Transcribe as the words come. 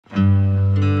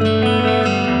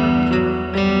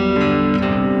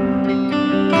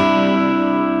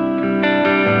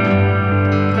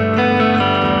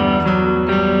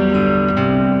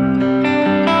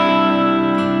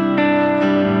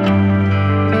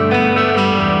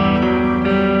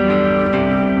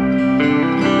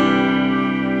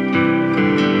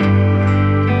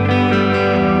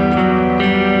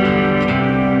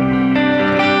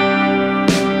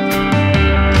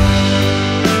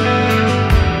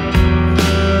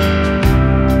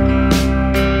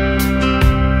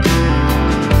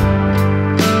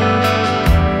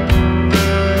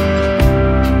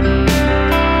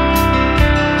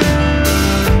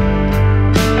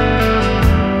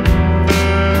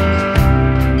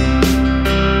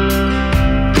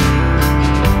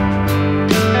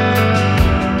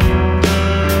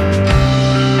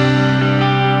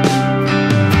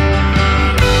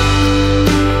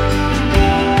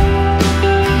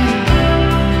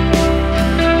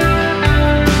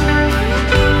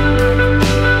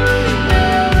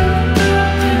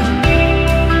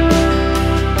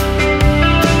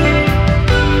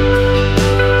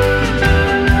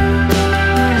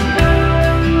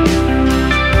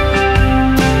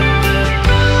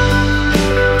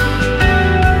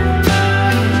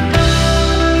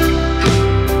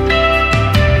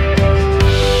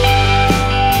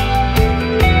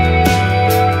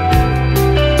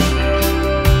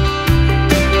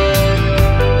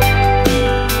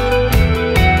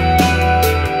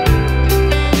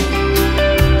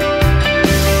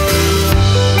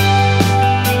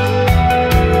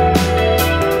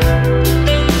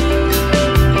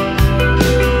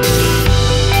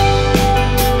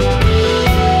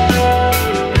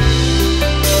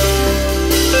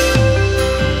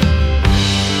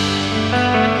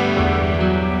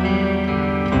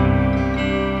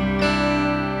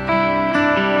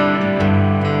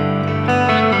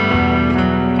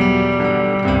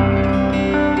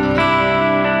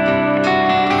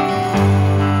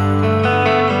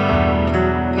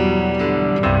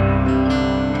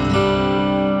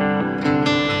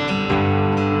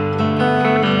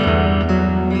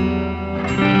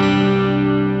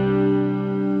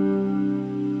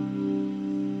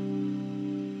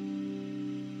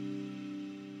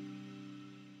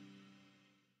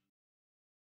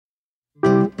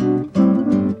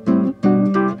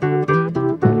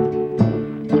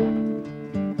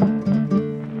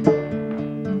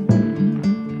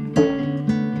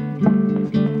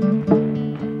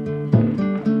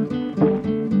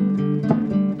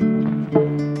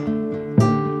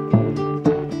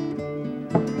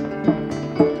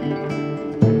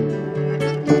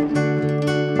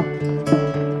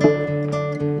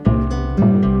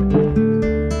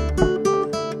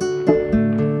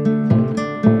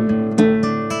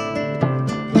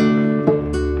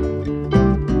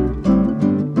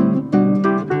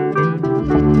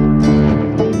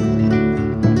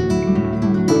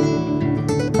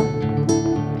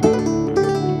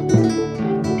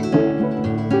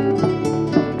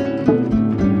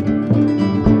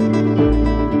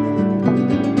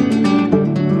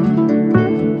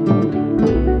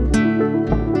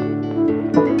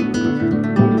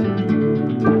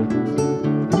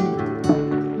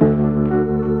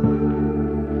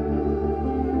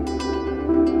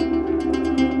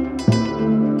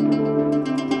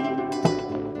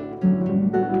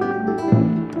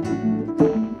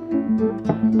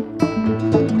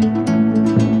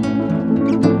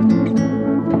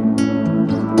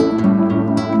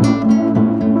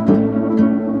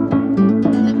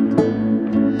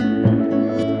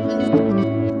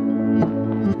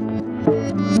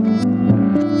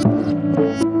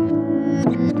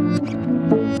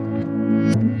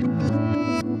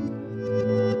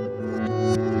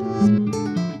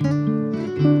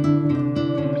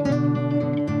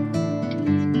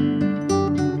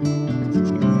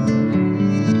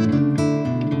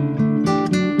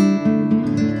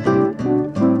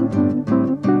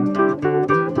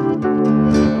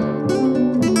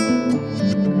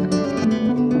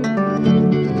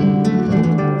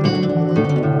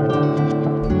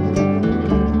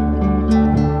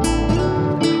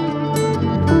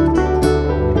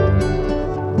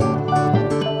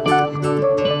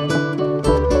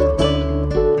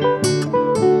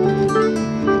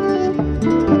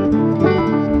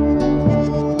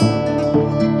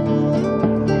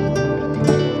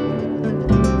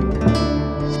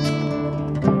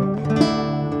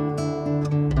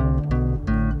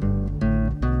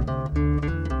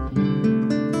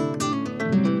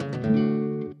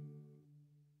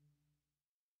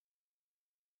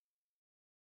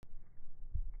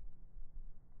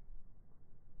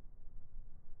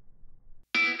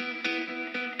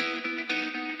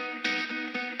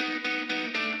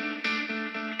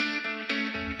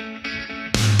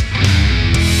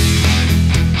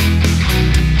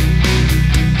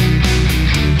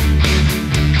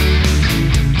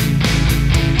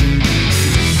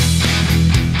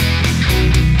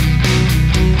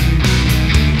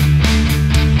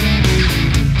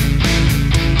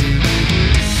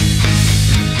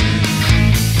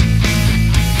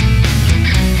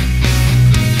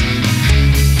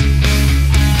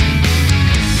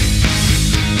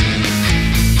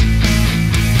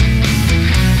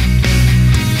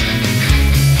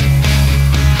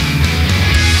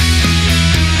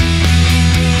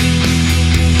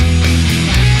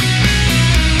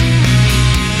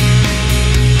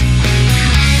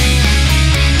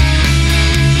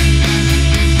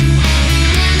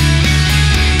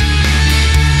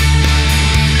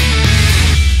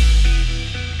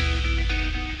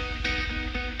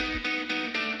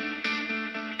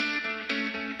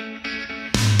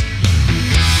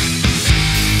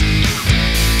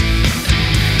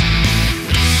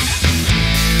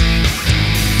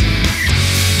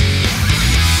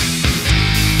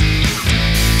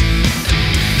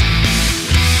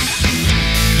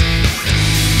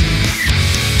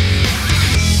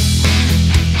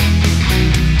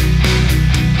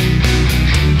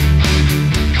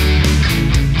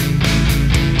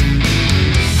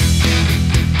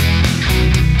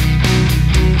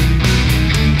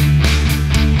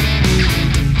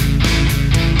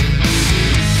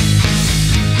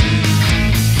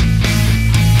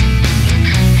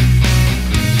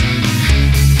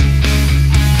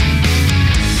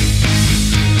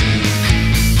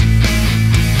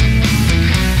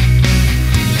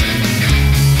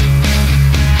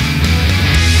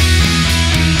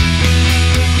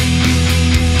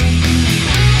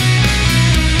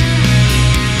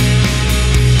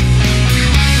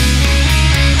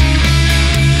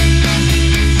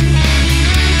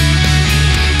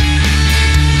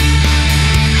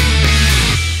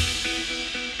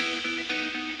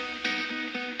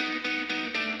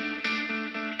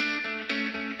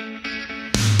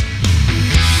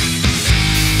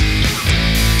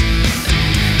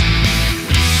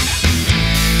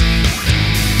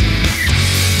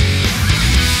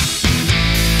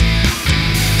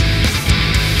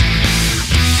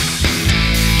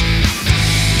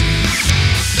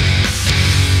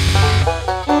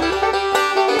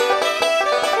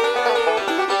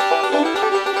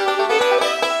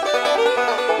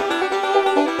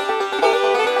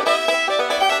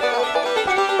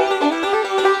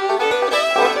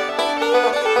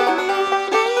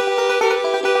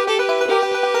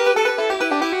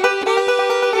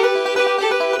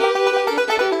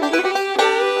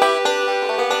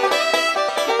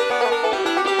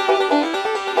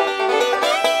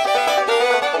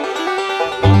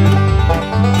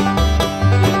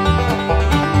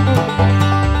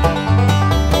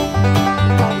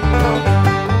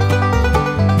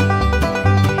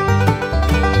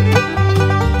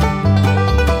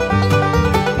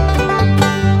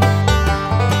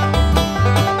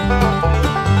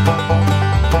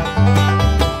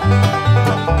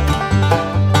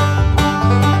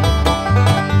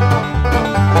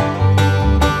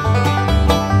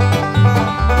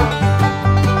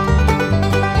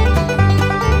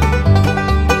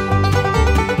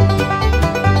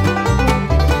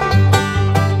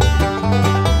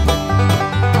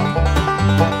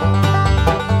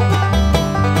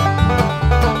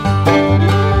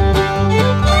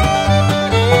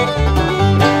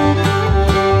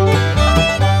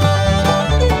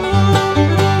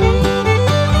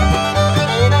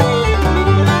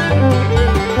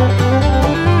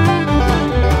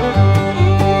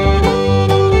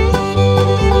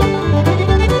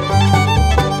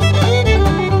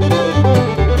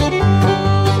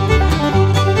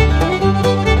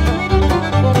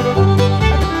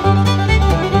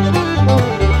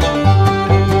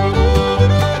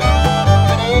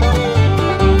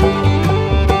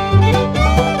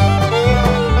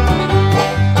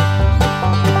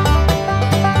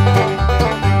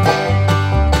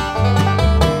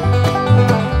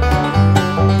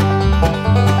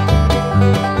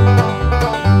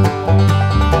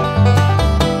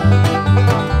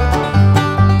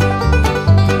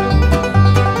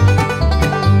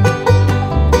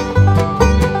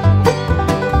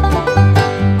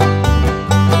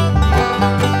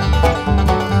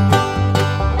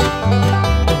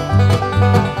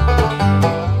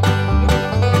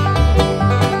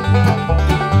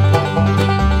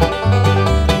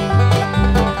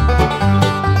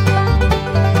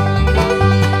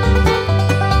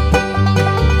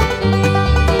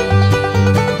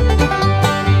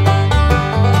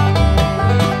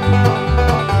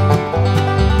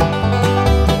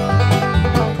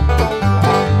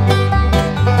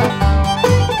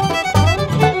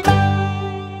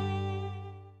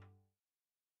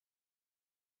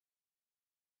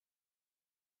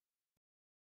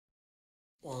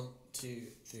One, two,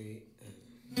 three,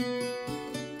 and...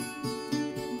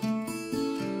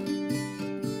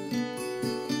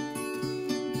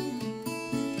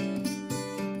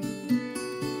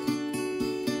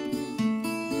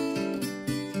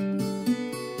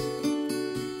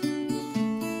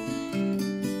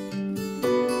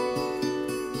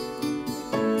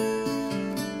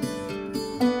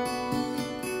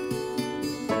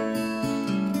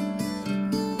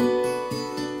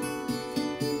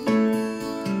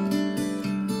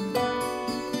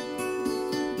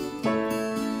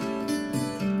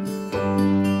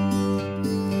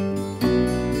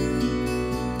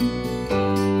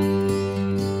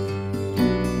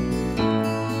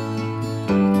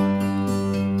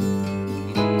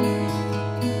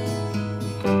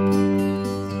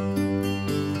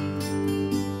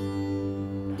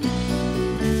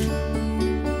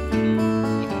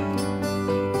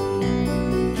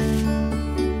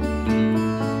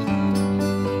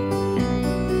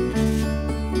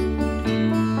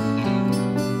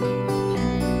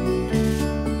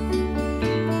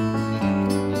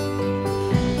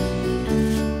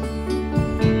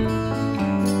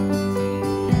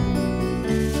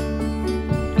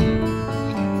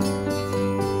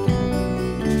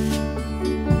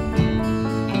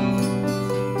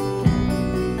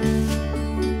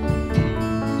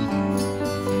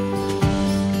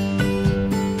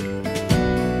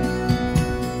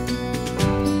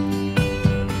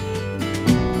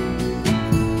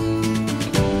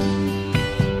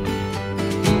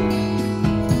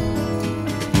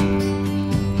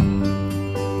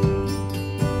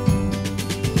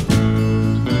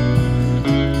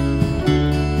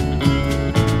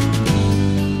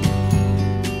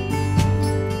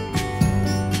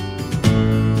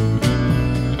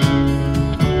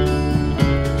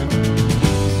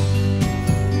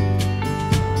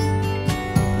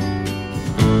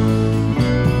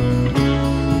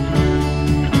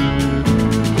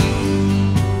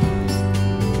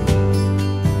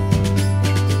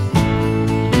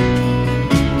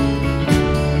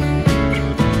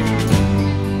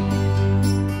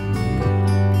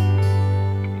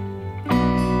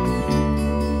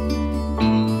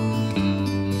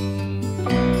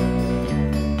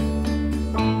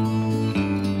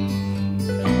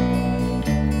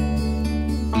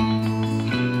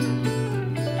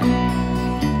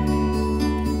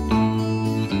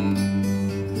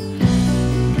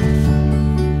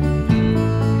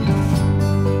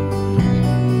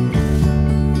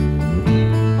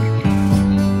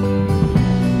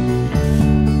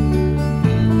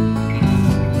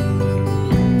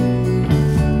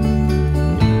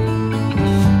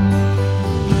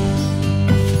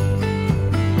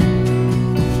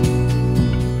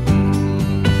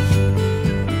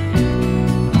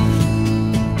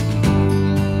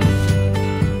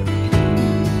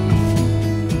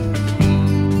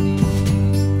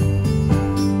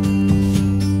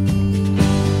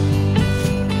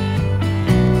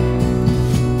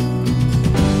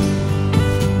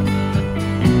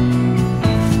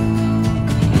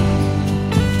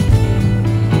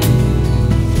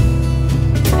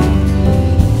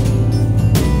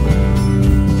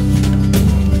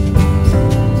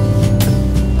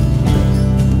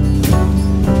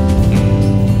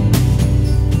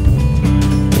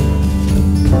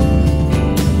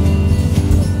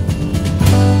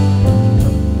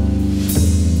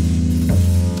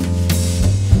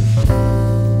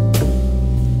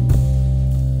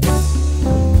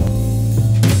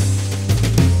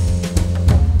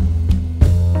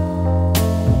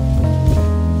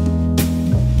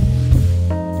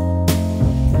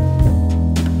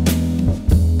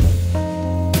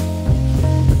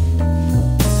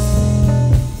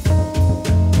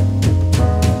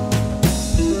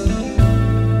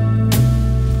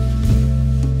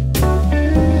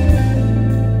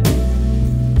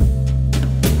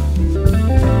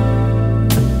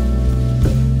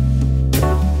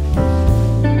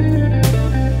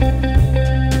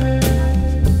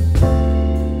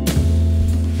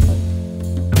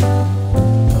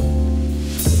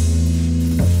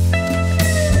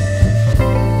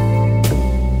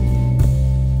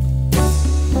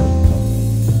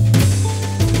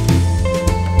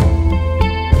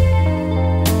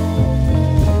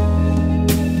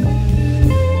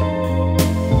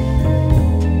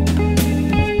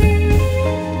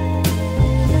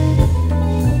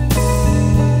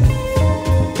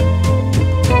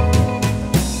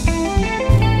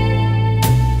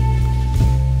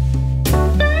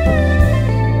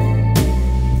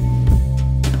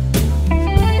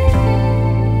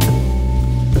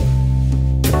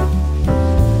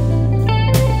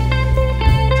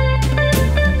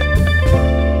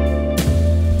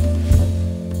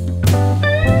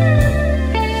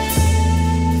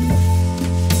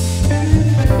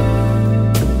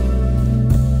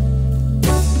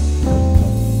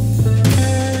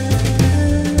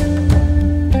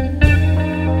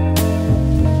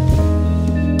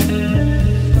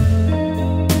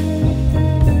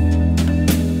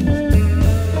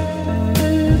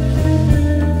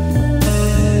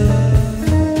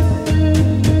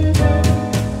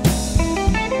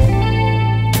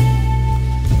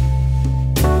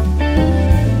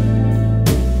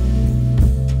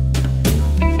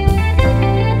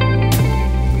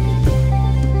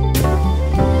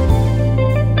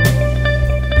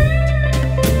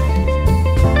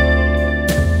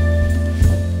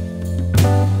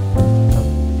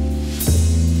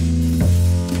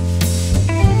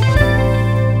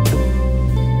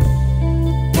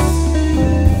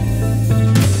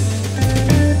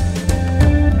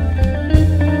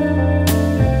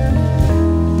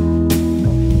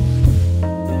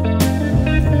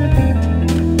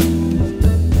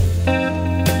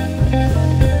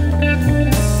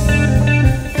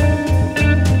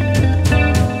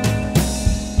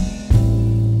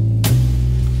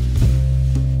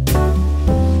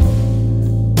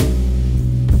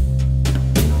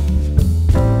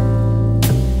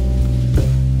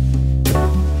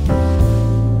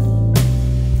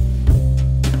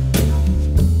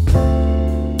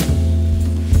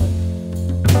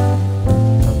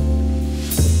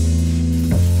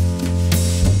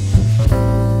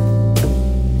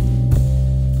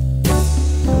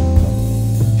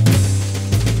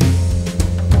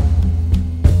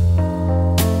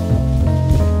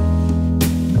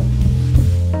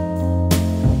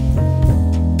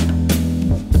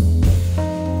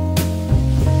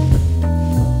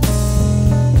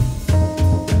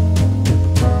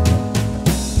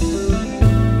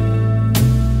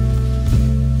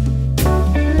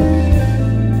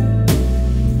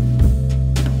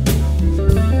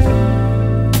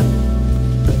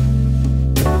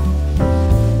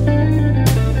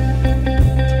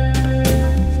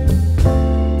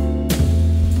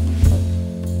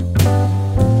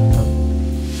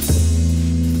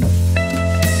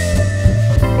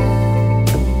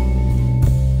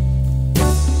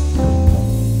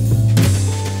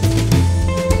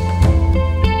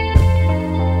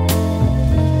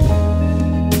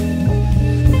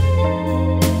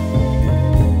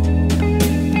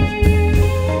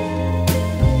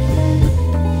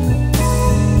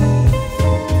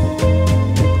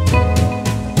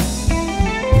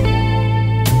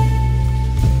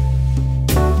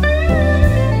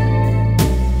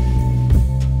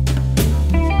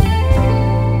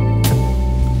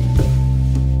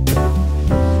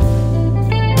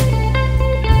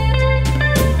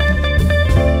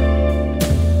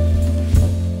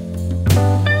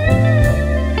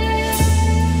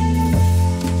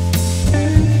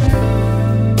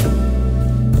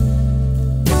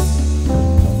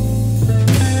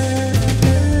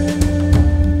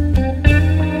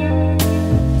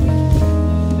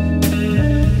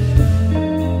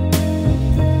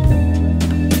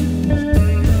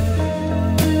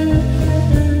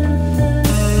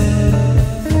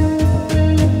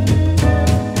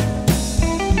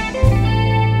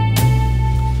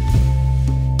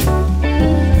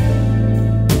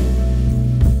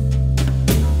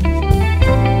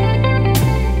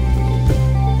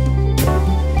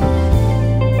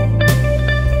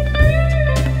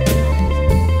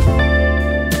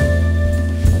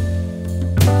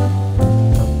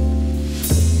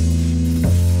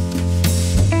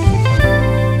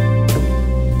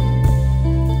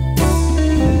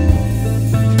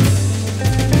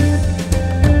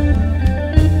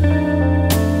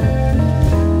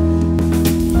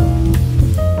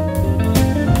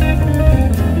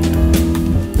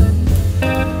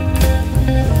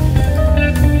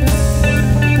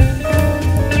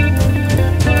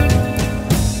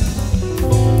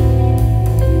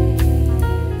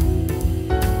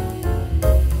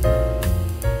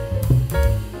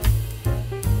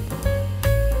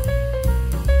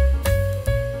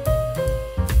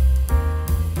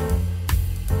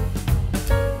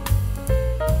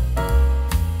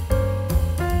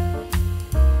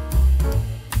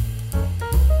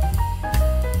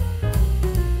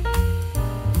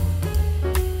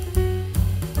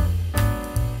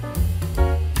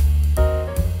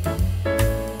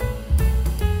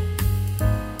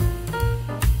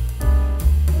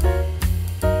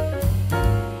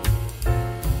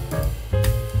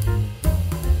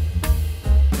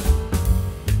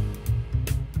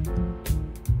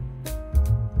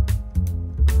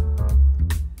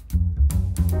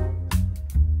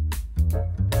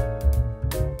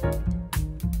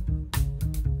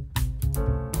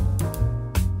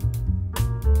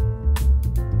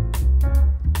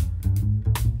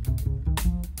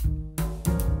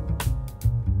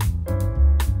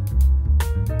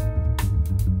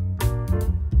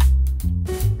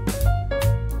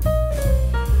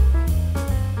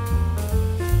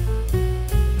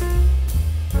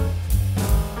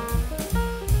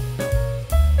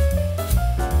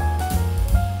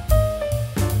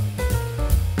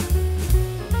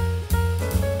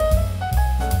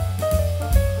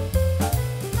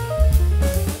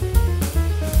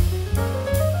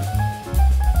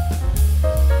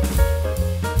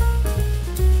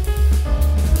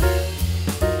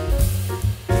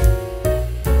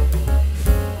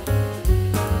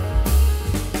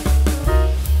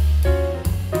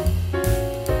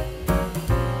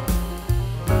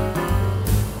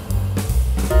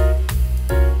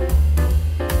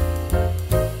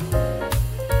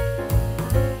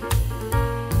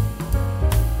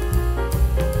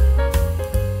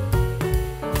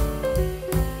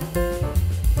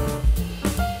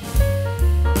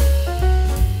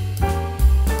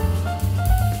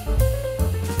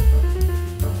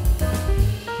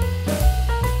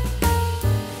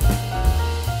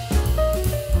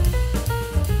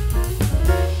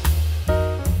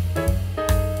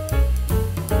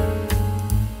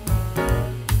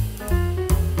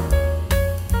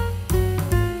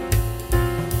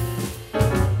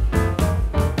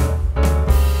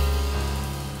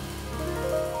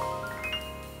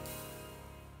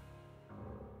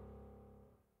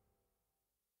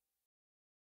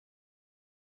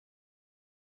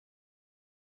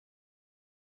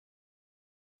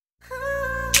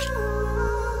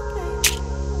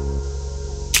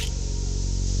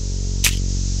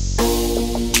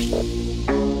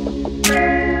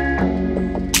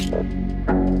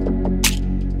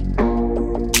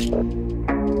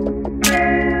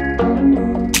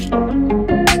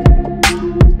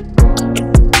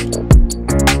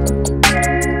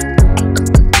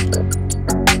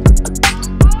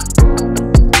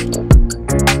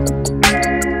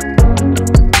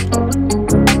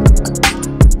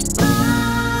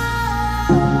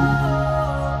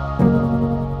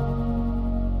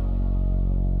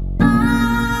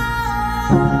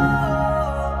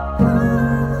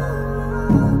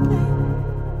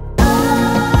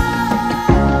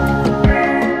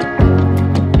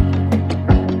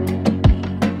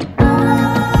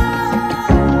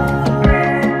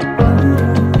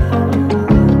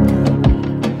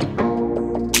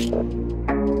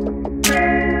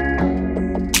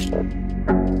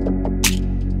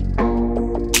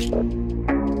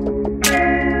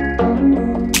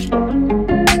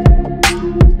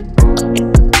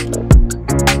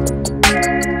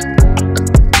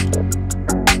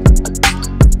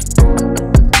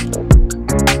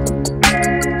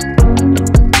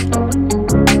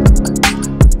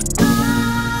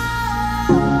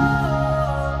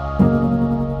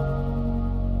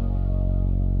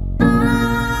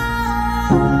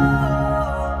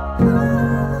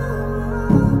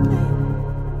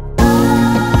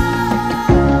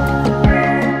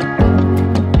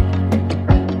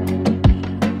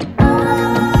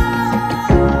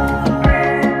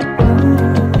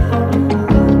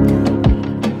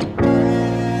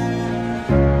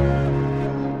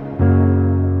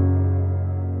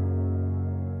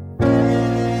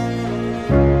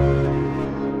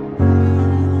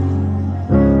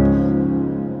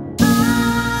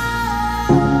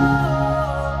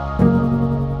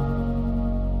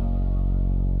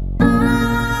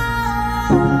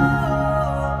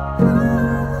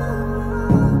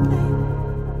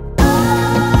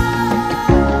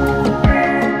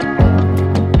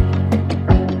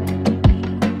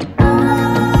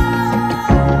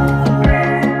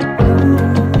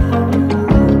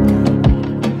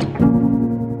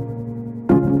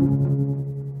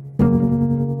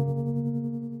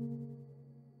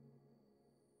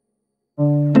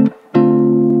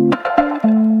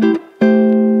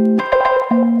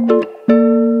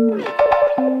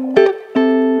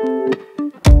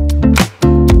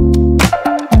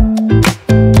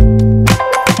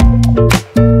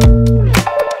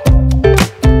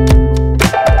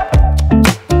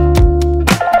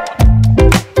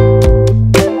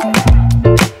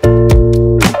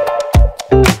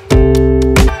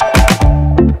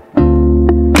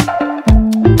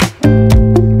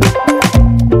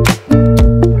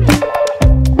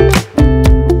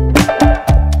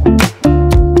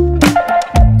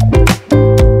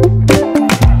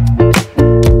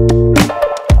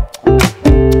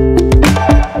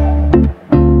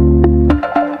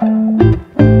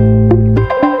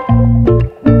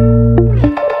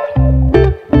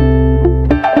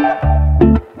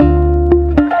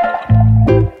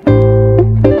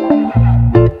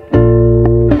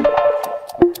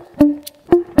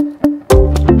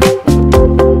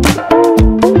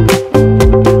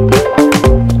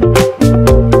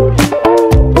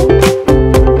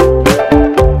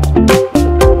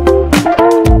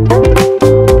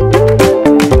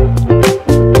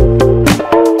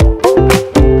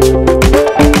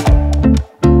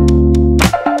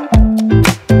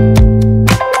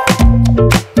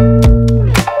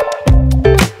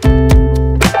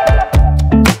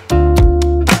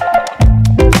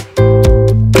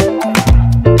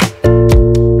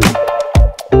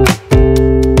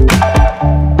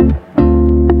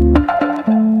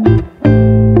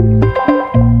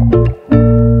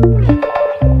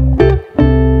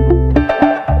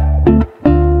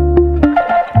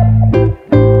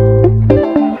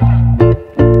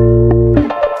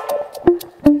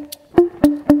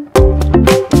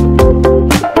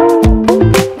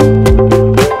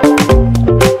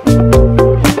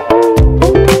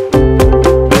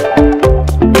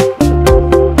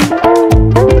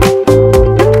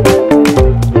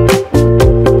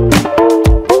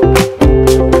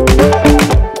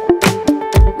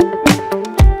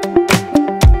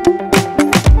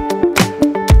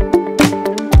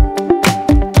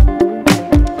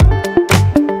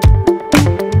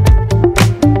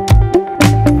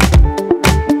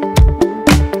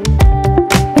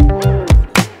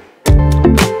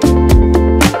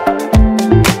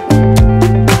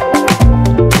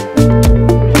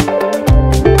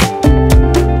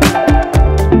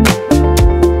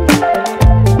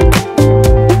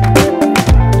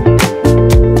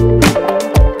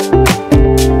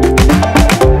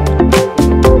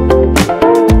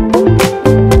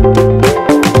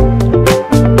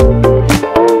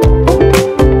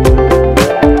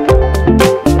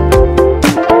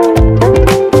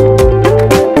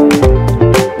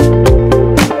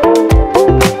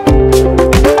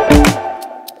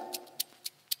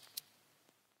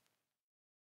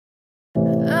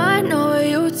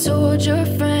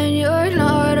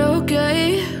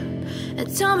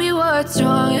 tell me what's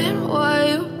wrong and why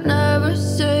you never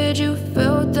said you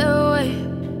felt that way.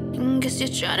 And guess you're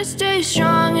trying to stay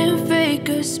strong and fake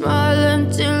a smile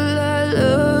until I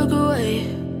look away.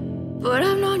 But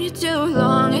I've known you too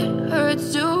long, it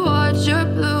hurts to watch your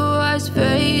blue eyes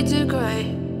fade to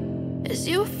gray as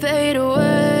you fade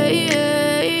away,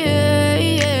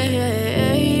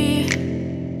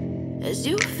 as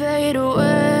you fade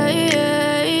away.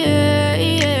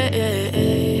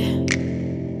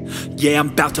 Yeah, I'm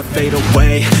about to fade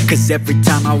away, cause every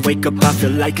time I wake up I feel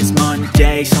like it's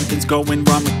Monday. Something's going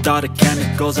wrong with all the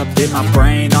chemicals up in my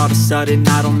brain. All of a sudden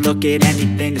I don't look at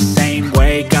anything the same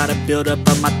way. Got a buildup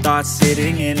of my thoughts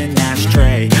sitting in an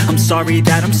ashtray. I'm sorry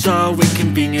that I'm so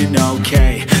inconvenient,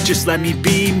 okay. Just let me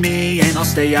be me and I'll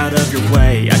stay out of your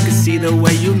way. I can see the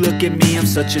way you look at me, I'm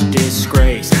such a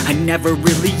disgrace. I never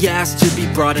really asked to be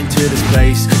brought into this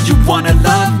place. You wanna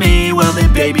love me? Well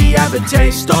then baby I have a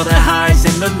taste. All the highs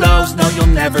and the lows, no, you'll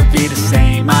never be the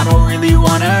same. I don't really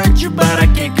wanna hurt you, but I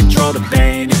can't control the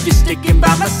pain. If you're sticking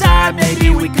by my side, maybe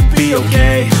we could be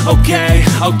okay. Okay,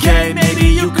 okay, maybe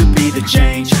you could be the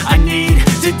change I need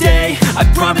today. I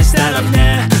promise that I've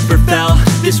never felt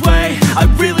this way. I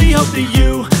really hope that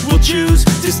you will choose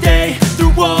to stay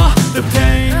through all the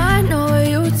pain. I know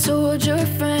you told your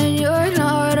friend you're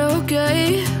not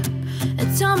okay,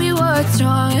 and tell me what's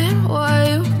wrong and why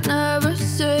you never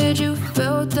said you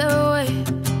felt that way.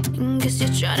 Guess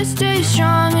you're trying to stay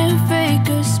strong and fake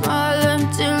a smile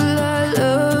until I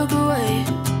look away.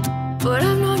 But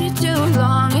I've known you too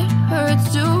long, it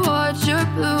hurts to watch your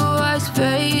blue eyes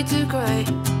fade to gray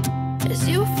as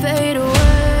you fade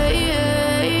away,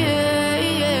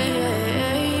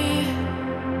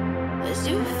 as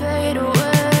you fade away,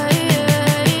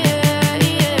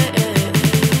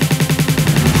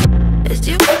 as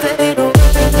you fade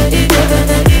away.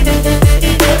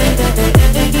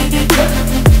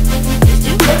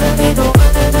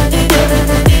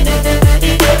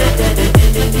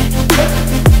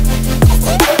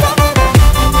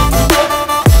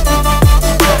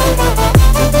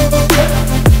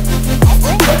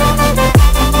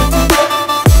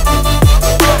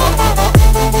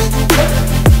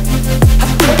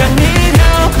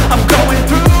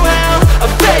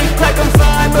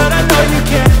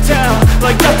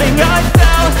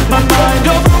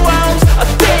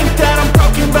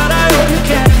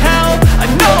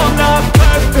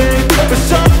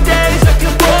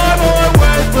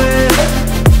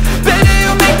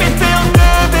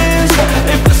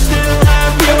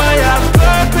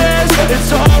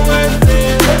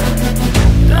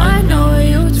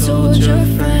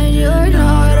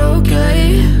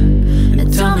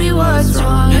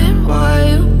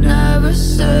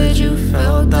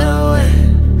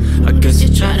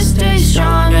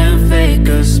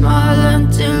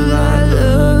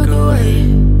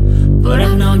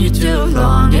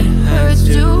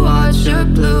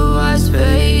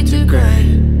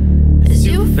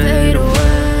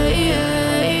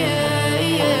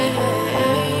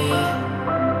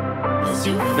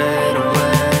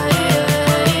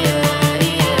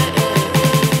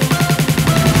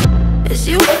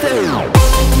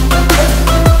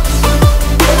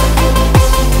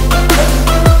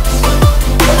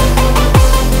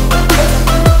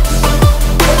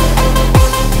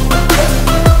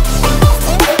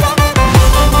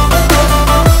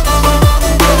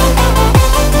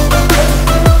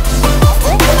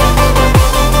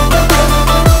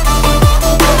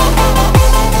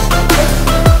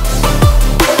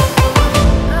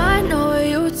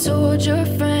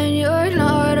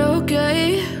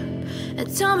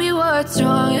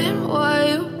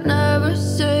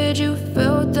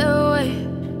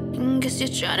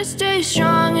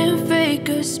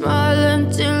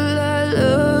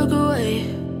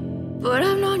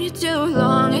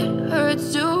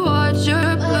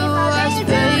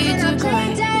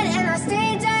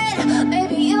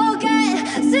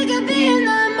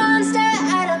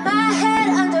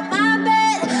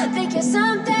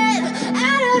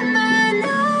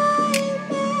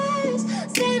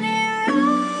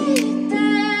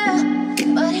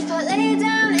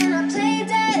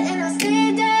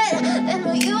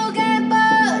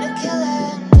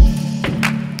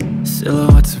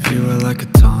 Silhouettes of you are like a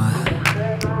taunt.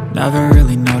 Never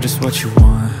really know just what you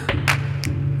want.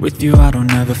 With you I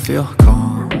don't ever feel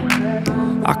calm.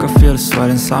 I can feel the sweat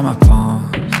inside my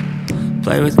palms.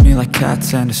 Play with me like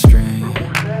cats and a string.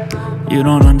 You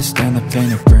don't understand the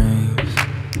pain it brings.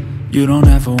 You don't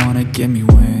ever wanna give me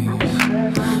wings.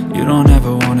 You don't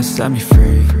ever wanna set me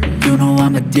free. You know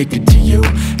I'm addicted to you,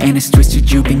 and it's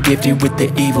twisted, you've been gifted with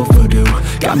the evil voodoo.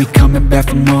 Got me coming back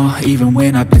for more, even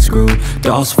when I've been screwed.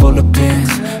 Dolls full of pins,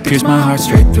 pierce my heart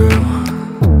straight through.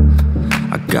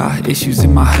 got issues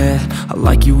in my head. I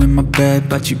like you in my bed,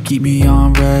 but you keep me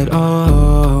on red.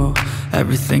 Oh,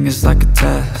 everything is like a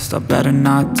test. I better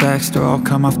not text or I'll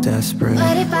come off desperate.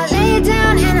 But if I lay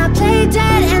down and I play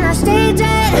dead and I stay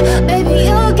dead, baby,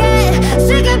 you'll get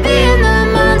sick of being the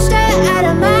monster out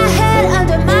of my head,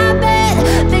 under my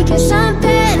bed, thinking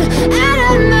something out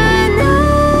of my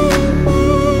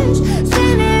nightmares,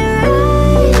 standing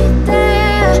right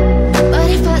there. But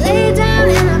if I lay down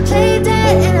and I play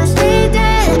dead and I stay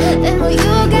dead, then will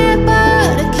you get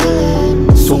bored of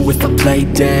killing? So if I play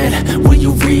dead, will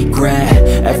you regret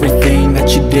everything that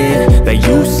you did, that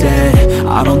you said?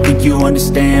 I don't think you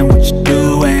understand what you're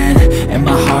doing, and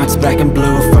my heart's black and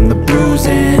blue from the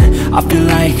bruising. I feel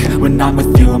like when I'm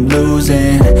with you I'm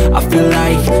losing. I feel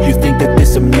like you think that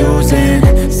this amusing,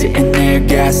 sitting there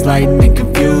gaslighting and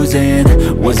confusing.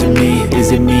 Was it me?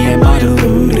 Is it me? Am I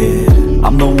deluded?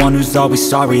 I'm the one who's always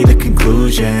sorry, the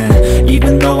conclusion,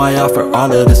 even though I offer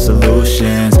all of the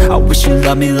solutions. I wish you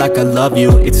loved me like I love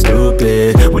you, it's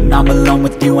stupid. When I'm alone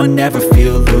with you I never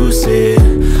feel lucid.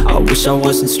 I wish I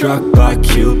wasn't struck by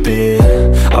Cupid.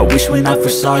 I wish when I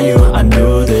first saw you I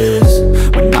knew this.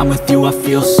 When I'm with you I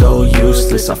feel so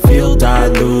useless, I feel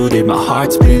diluted, my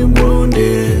heart's been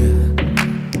wounded.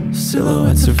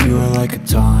 Silhouettes of you are like a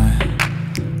taunt,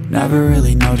 never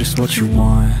really know just what you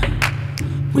want.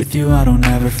 With you I don't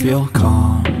ever feel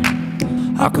calm,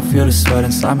 I can feel the sweat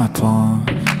inside my palm.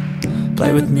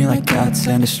 Play with me like cats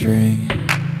and a string.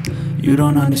 You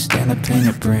don't understand the pain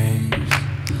it brings.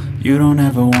 You don't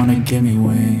ever wanna give me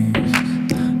wings.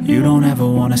 You don't ever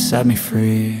wanna set me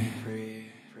free.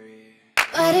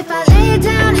 But if I lay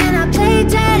down and I play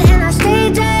dead and I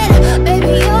stay dead,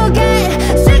 baby, you'll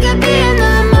get sick of being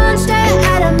the monster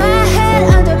out of my head,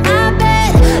 under my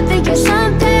bed, thinking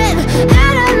something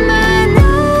out of my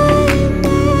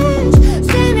nightmares,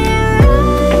 standing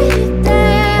right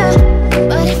there.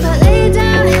 But if I lay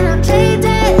down and I play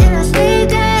dead and I stay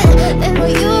dead, then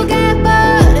will you get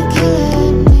bored of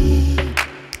killing me?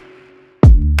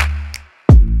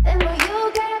 Then will you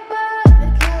get bored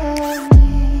of killing me?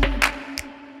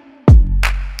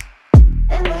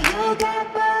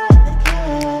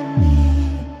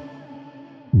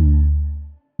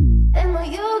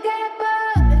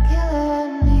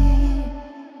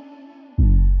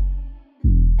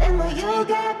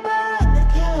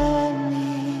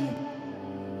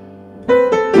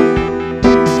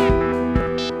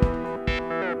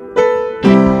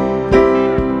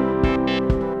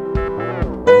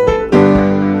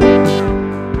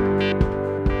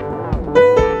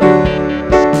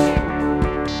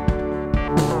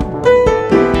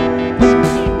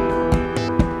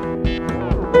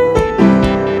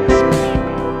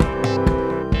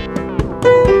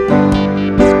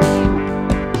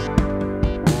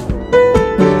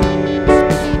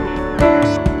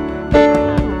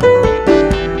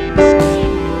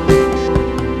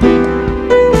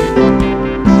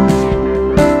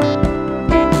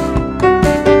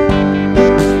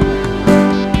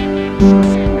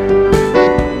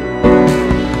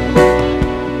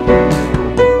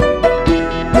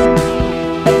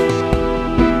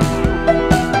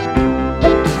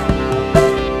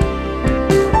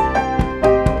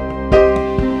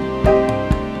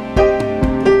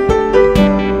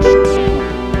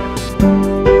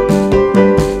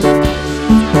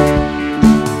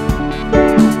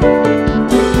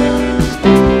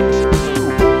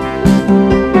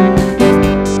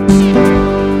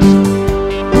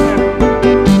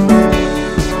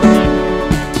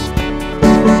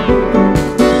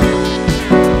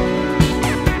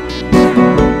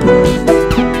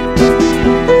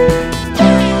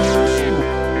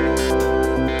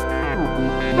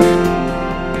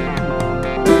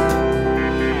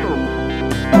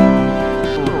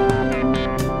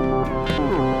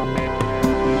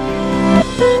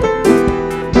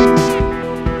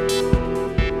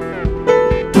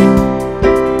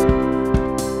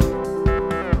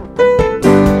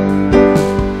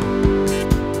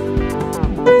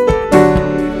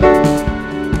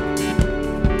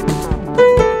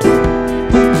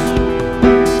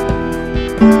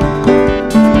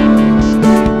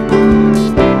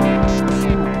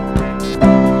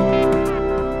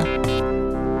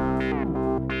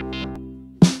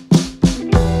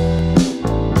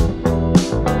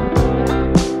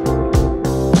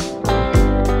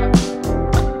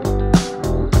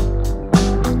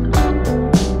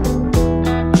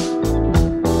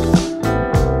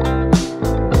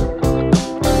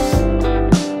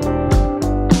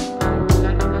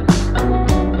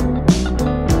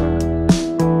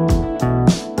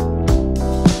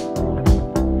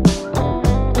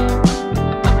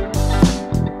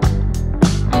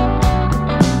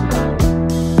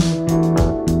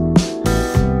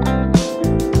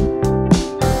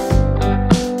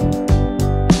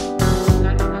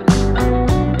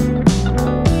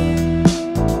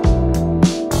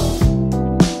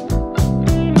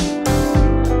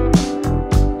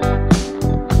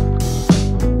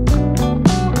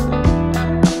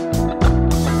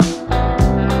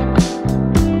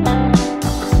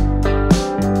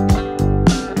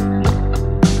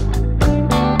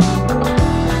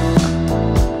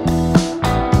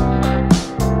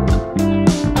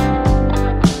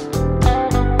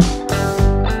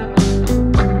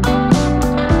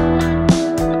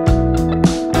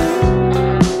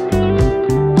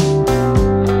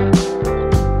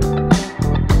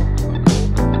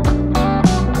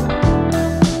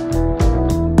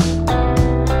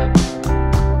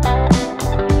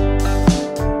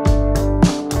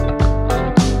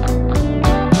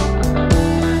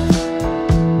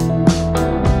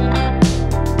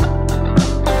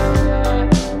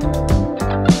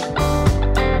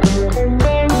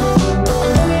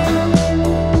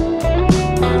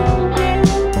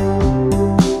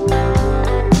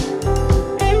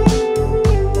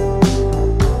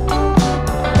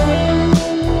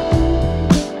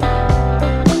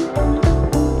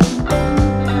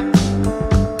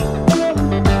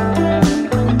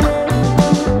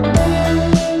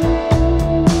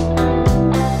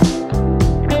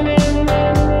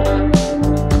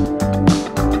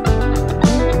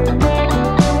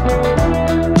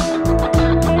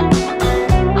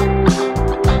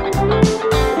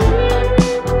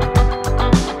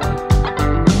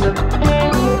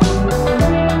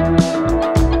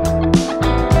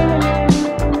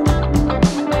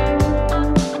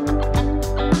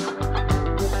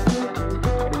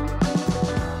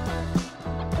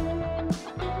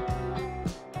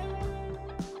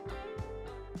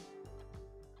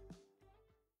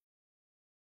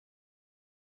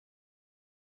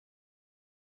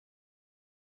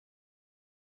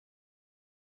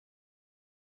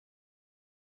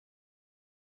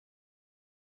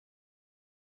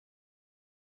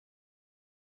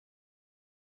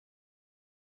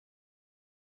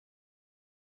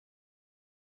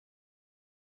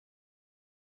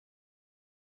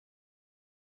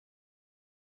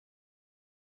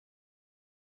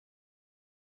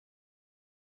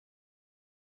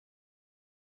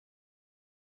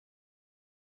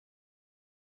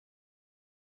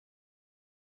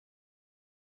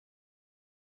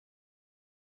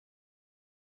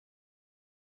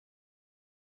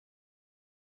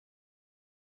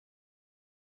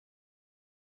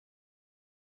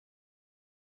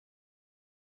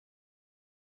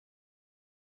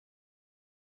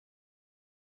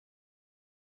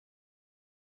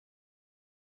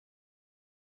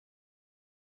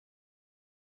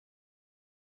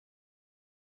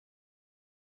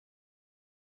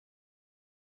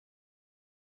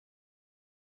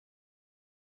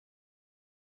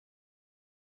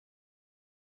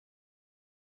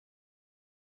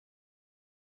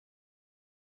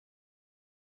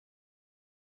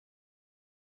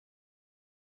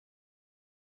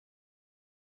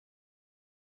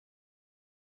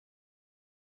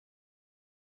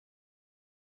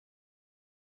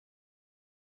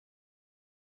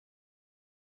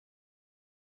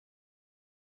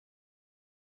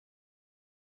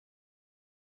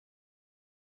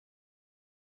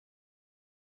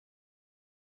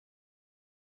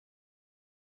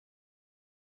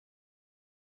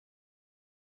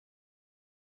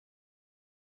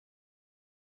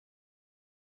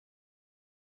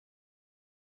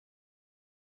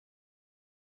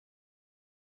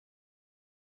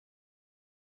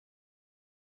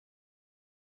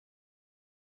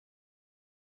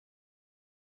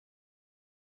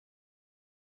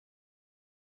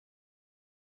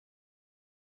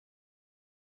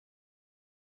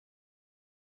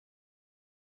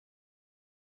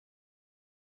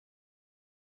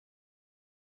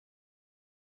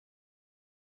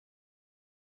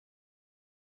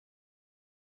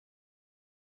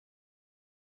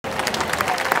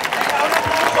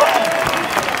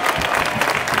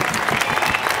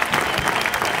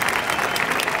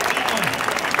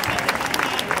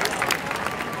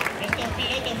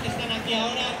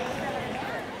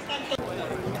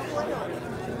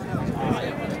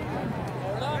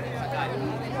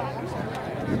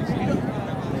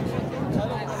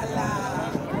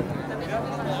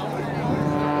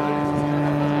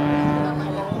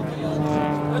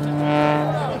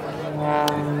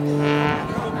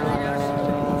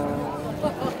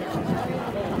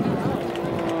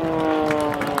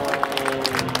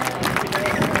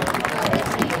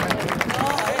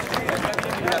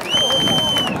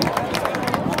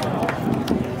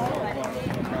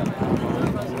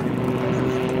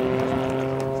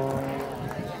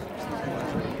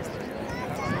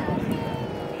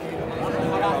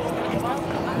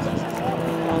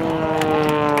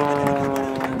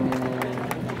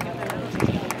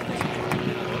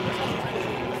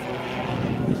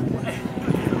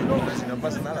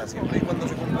 Siempre y cuando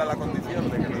se cumpla la condición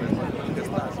de que en el espacio en el que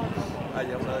estás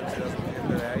haya una densidad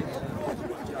suficiente de aire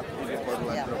y que por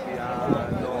la entropía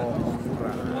no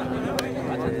ocurra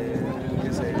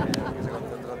que se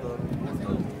concentra todo el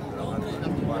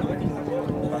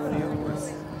vacío, pues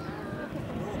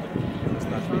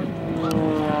estás bien.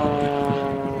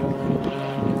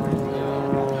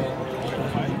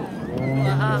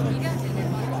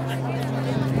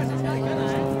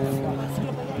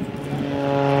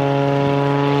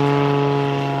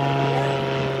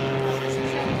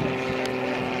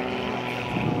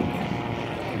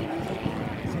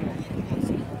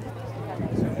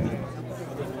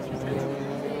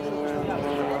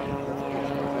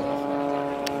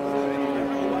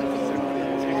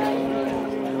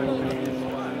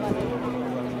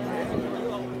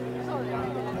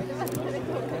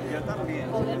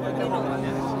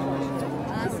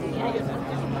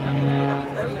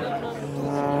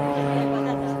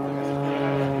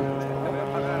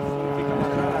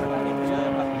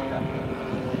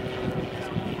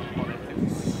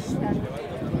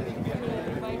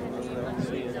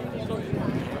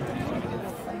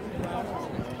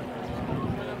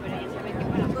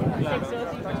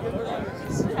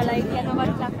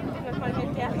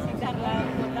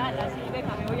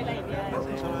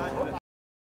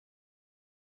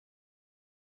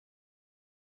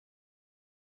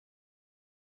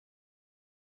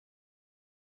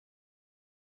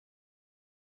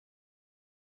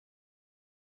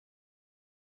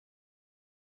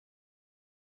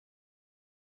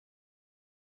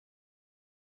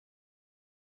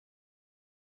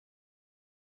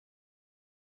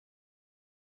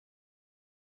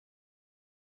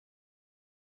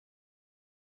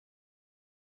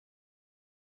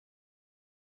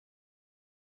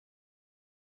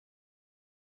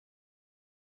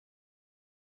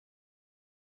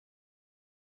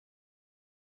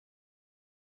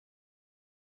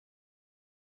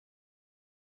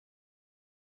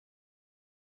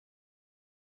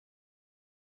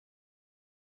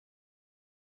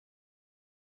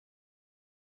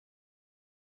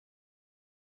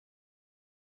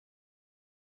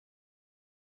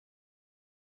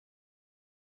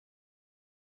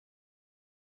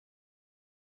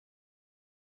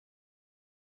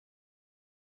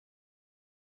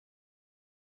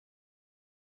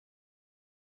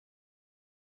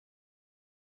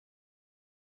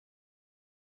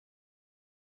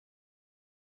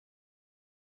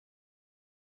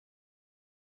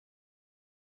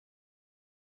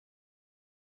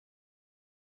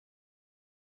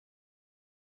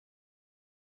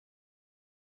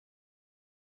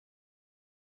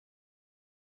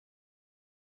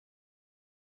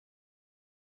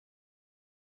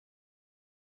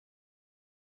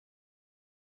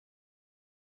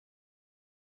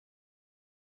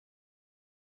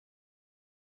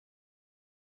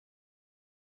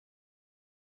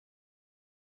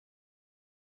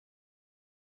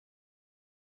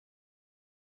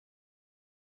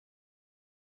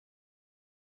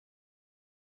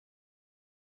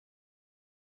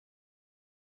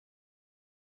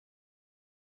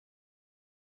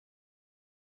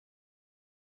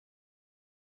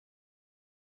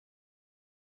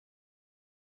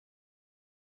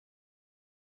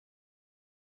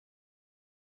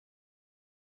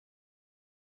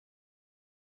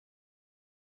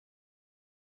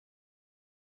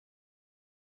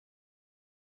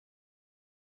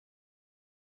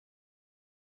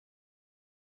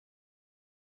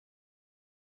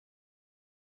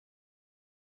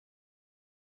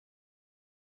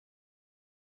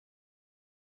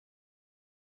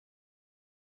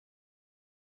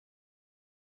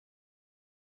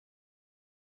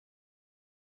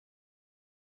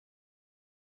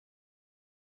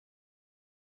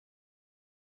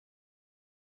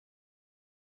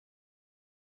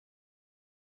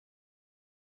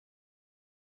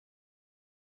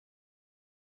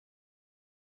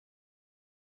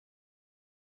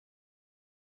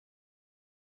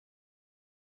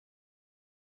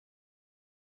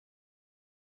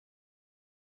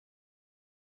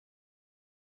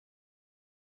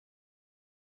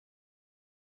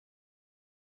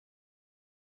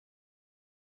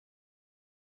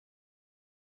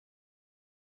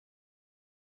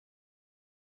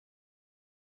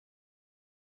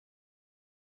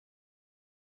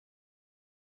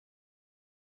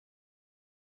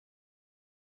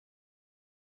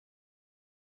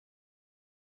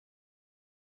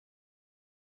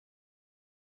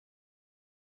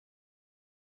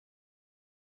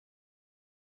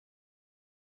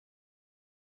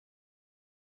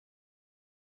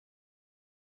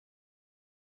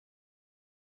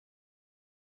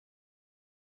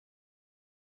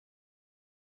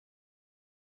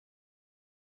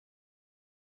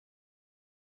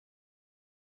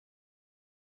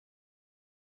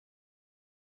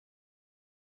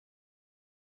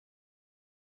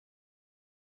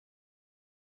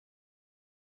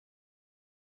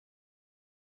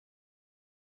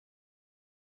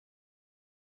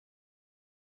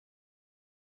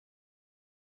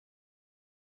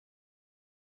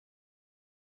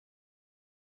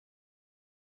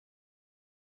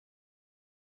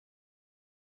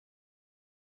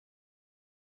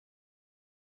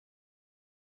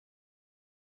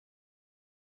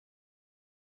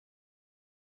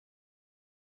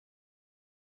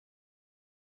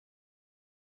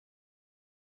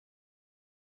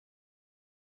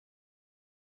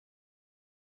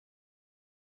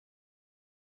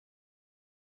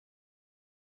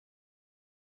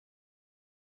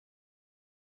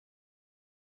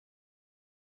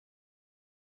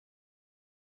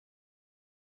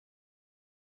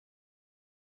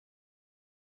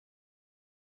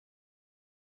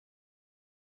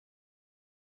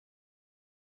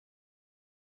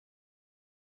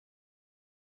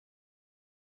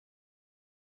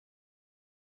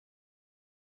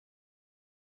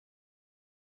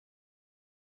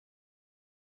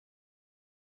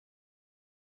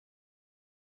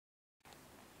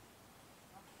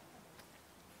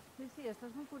 Sí, sí, esto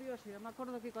es muy curioso. Yo me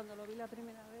acuerdo que cuando lo vi la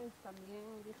primera vez también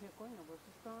dije, coño, pues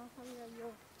esto no sabía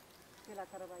yo, que la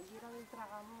carballera del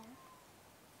Tragamón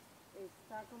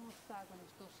está como está, con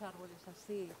estos árboles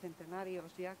así,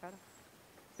 centenarios ya, claro,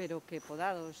 pero que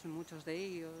podados, muchos de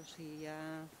ellos, y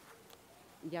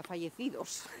ya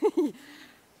fallecidos.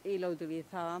 Y lo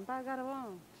utilizaban para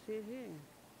carbón, sí, sí.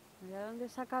 Allá donde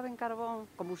sacaban carbón,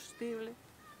 combustible.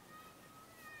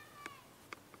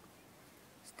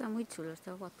 Está muy chulo,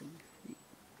 está guapo.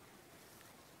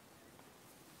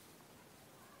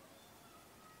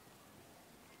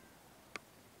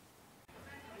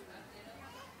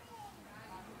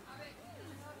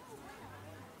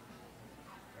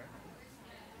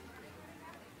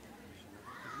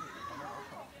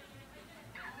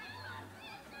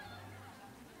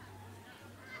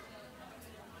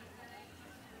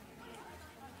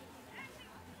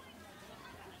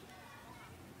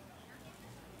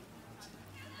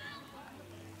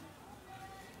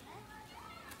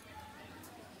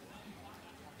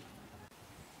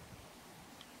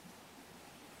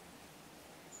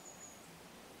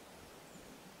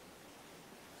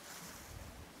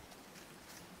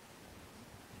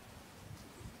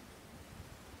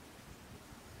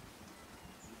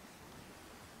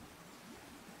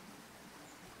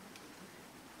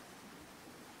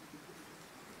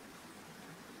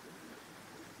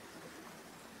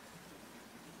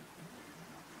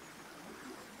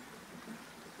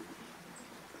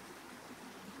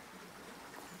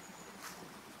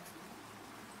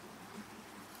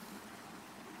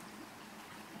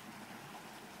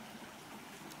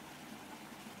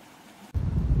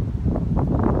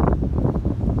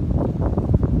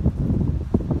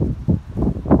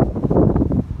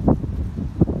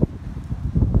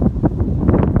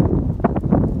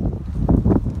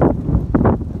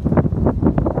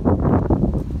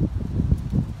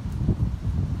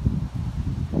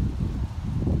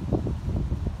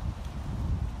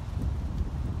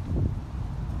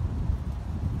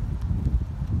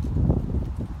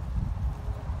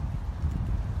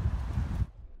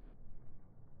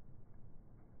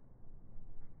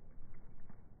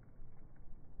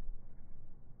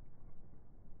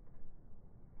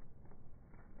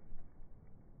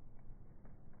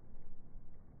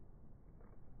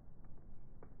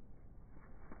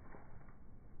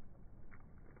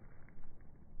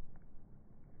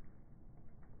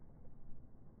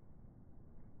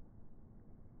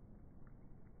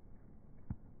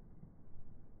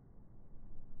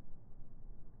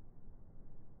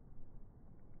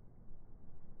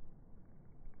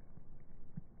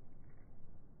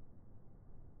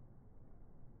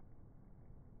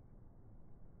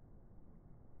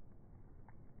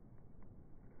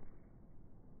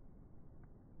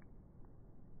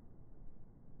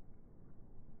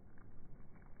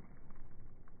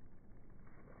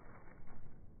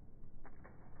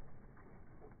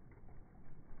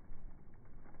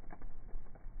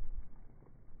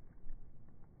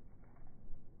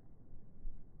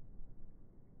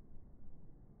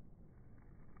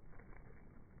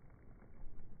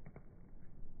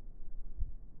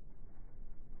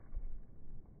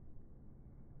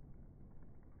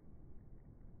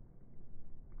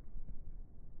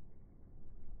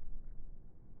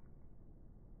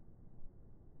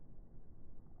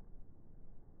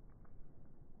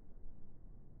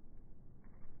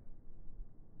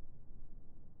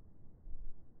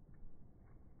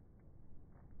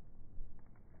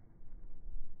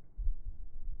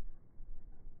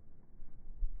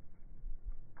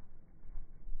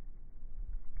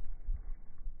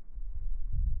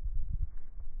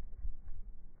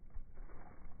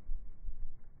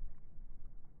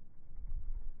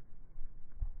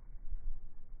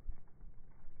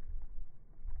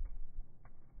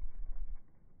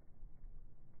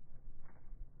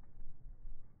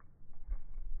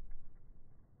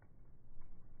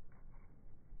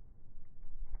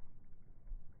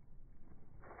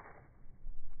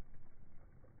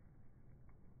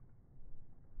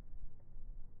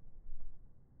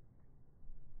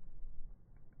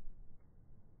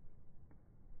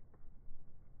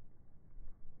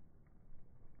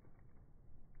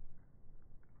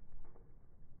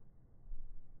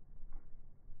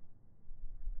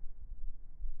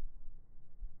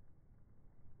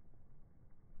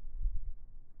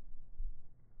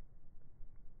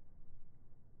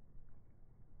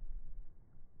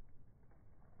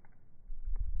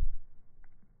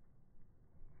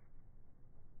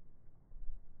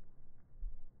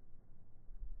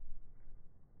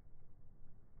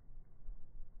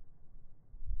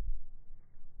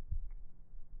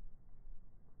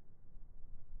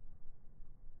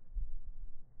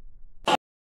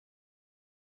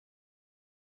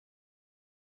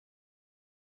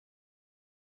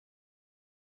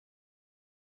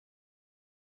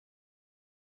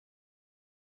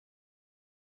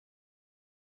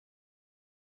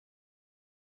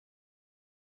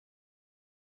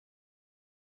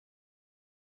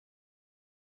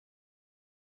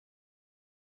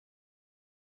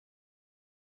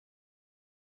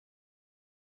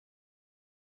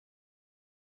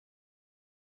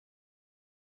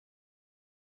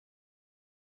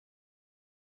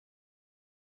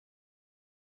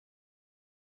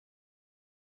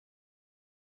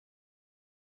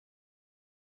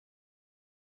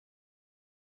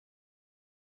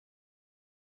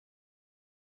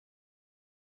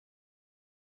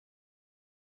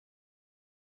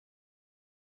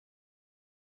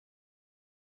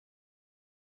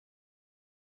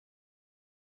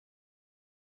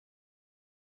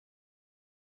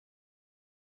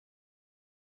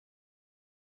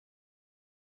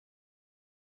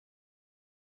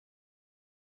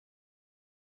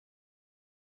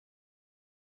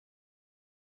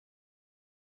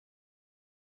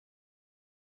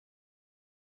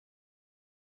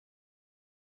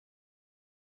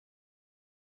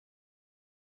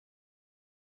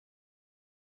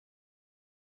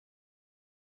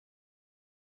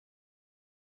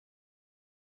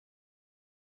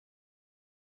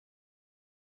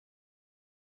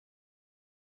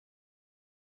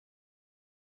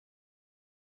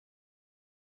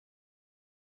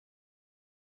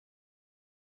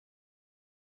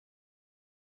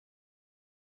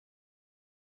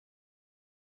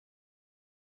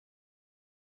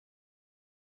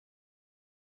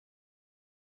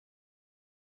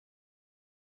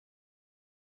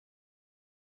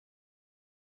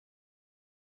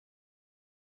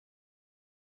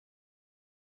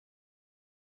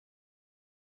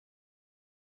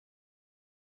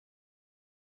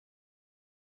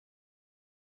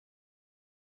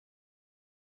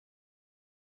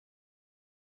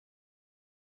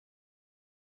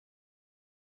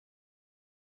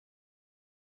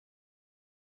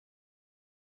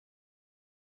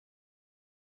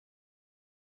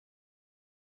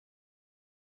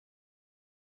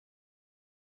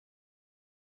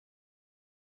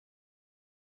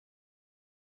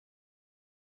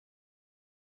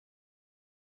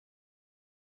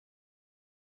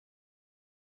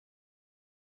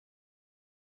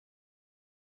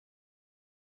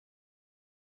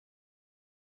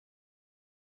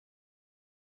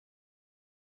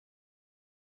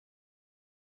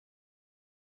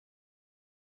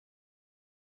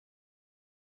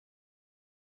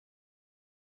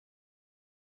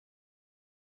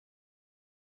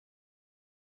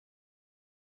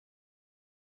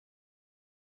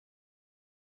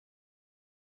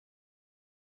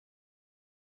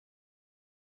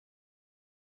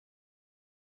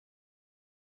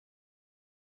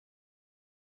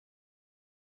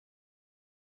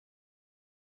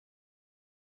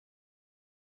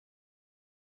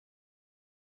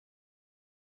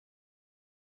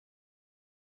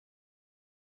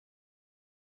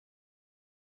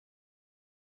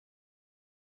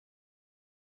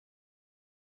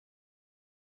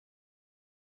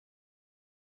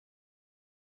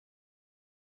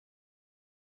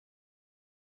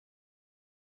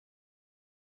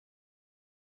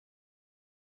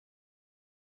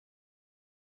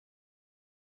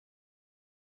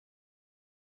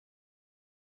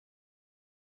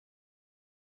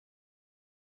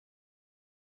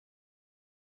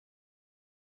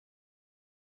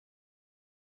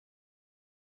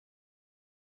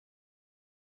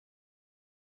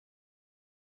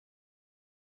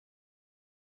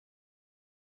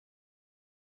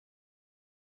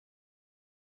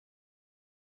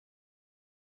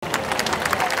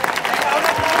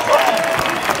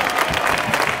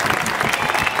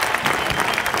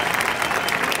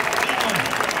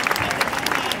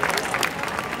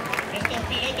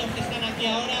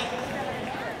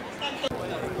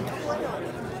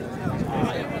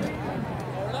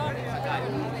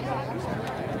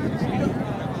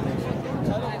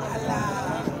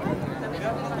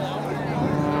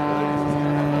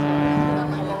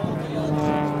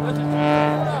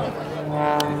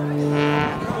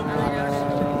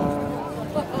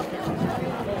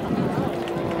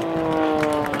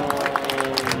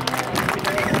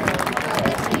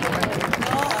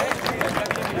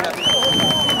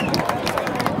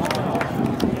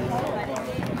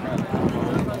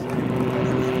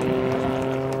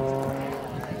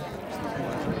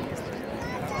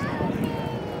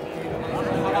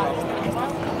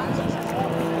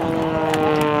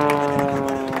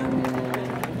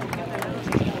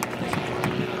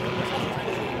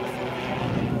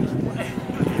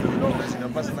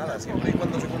 no pasa nada, siempre y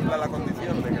cuando se cumpla la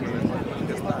condición de que en el espacio en el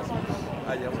que estás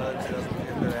haya una densidad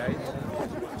suficiente de aire,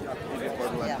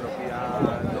 pues la entropía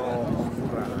no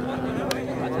ocurra,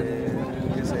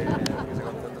 que se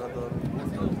concentra todo el mundo,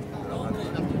 pero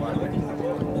igual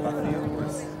vacío,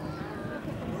 pues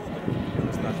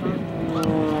estás bien.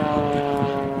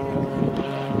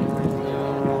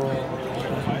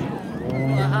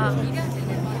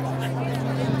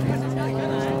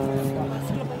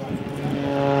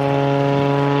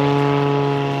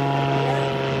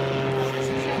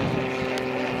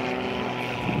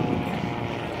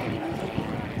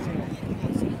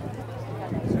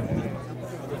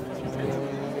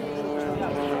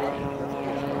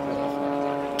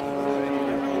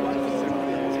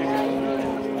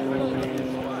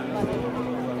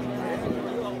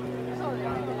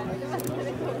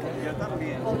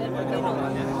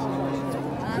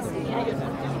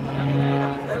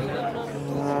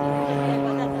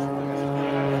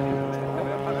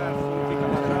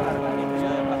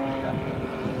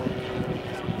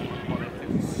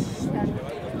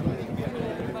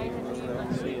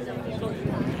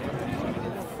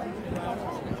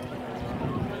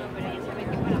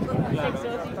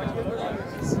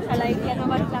 A la idea no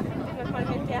va a estar.